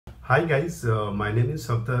Hi guys, my name is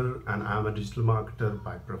Safdar and I am a digital marketer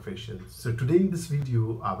by profession. So today in this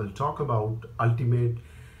video, I will talk about ultimate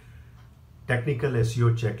technical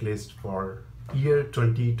SEO checklist for year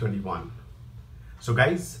 2021. So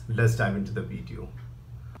guys, let's dive into the video.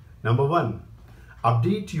 Number 1,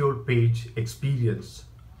 update your page experience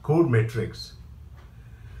core metrics.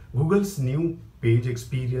 Google's new page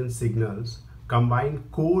experience signals combine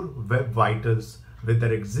core web vitals with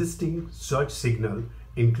their existing search signal,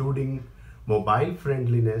 including mobile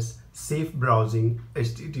friendliness, safe browsing,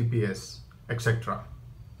 HTTPS, etc.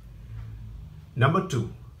 Number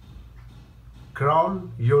 2, crawl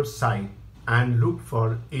your site and look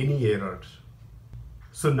for any errors.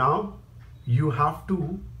 So now you have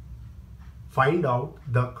to find out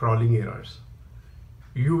the crawling errors.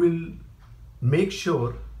 You will make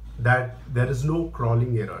sure that there is no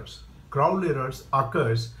crawling errors. Crawl errors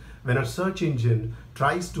occurs when a search engine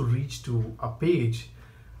tries to reach to a page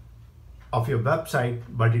of your website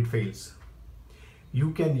but it fails.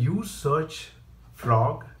 You can use search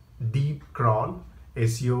frog, deep crawl,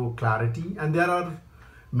 SEO clarity, and there are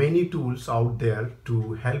many tools out there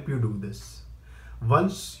to help you do this.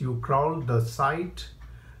 Once you crawl the site,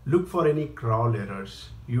 look for any crawl errors.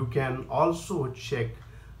 You can also check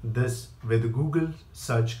this with Google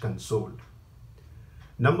Search Console.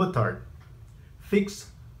 Number 3,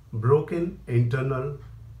 fix broken internal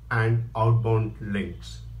and outbound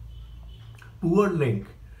links. Poor link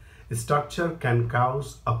structure can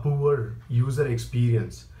cause a poor user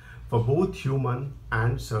experience for both human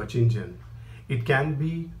and search engine. It can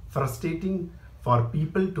be frustrating for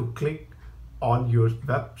people to click on your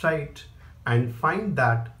website and find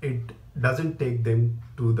that it doesn't take them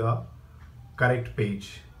to the correct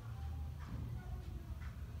page.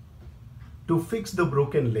 To fix the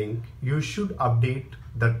broken link, you should update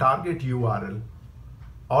the target URL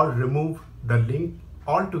or remove the link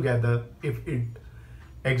altogether if it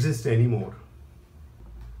exists anymore.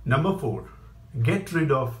 Number 4, get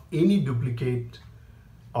rid of any duplicate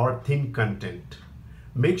or thin content.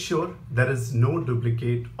 Make sure there is no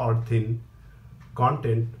duplicate or thin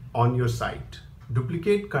content on your site.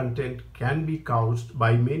 Duplicate content can be caused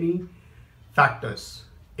by many factors,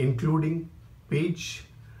 including page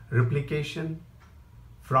replication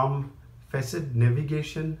from facet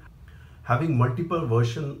navigation, having multiple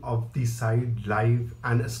versions of the site live,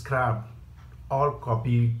 and scrap or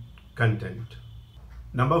copy content.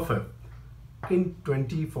 Number 5, in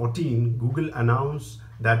 2014, Google announced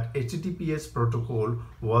that HTTPS protocol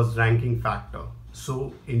was ranking factor.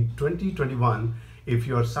 So in 2021, if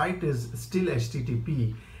your site is still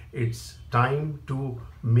HTTP, it's time to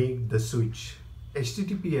make the switch.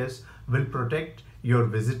 HTTPS will protect your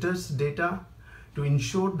visitors' data to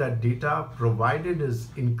ensure that data provided is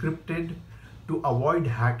encrypted to avoid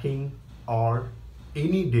hacking or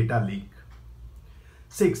any data leak.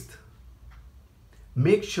 6th,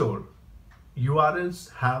 make sure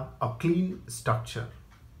URLs have a clean structure.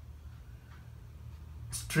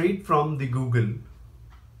 Straight from the Google,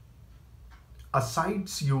 a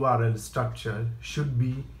site's URL structure should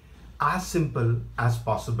be as simple as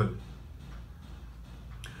possible.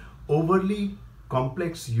 Overly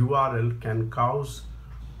complex URL can cause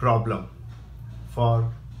problem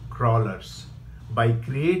for crawlers by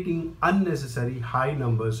creating unnecessary high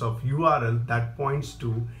numbers of URL that points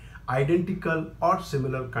to identical or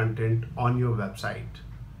similar content on your website.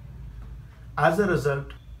 As a result,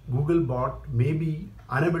 Googlebot may be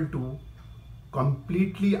unable to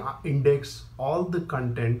completely index all the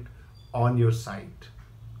content on your site.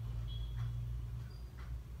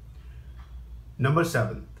 Number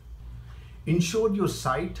 7, ensure your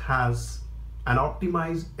site has an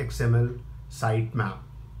optimized XML sitemap.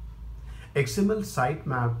 XML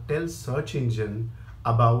sitemap tells search engine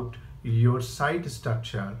about your site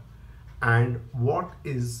structure and what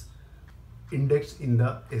is indexed in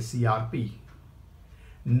the SERP.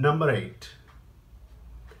 Number 8,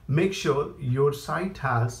 make sure your site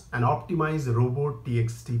has an optimized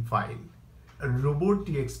robots.txt file.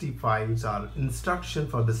 Robots.txt files are instruction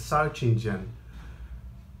for the search engine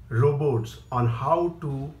robots on how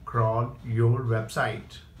to crawl your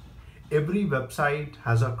website. Every website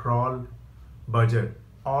has a crawl budget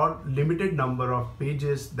or limited number of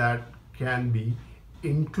pages that can be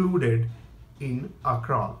included in a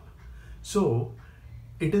crawl. So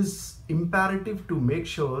it is imperative to make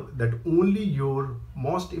sure that only your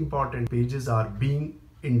most important pages are being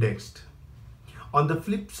indexed. On the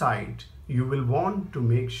flip side, you will want to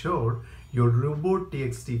make sure your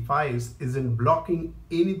robots.txt files isn't blocking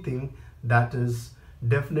anything that is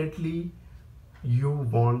definitely you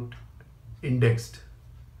want indexed.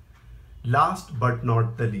 Last but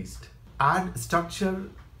not the least, add structure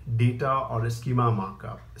data or schema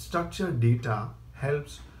markup. Structured data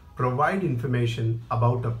helps provide information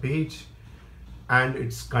about a page and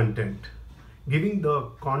its content, giving the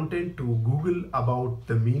content to Google about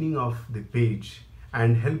the meaning of the page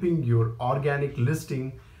and helping your organic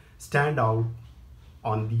listing stand out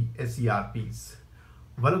on the SERPs.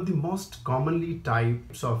 One of the most commonly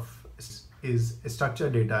types of is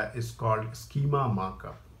structured data is called schema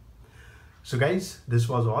markup. So guys, this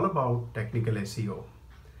was all about technical SEO.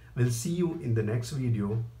 We'll see you in the next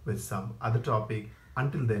video with some other topic.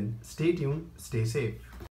 Until then, stay tuned, stay safe.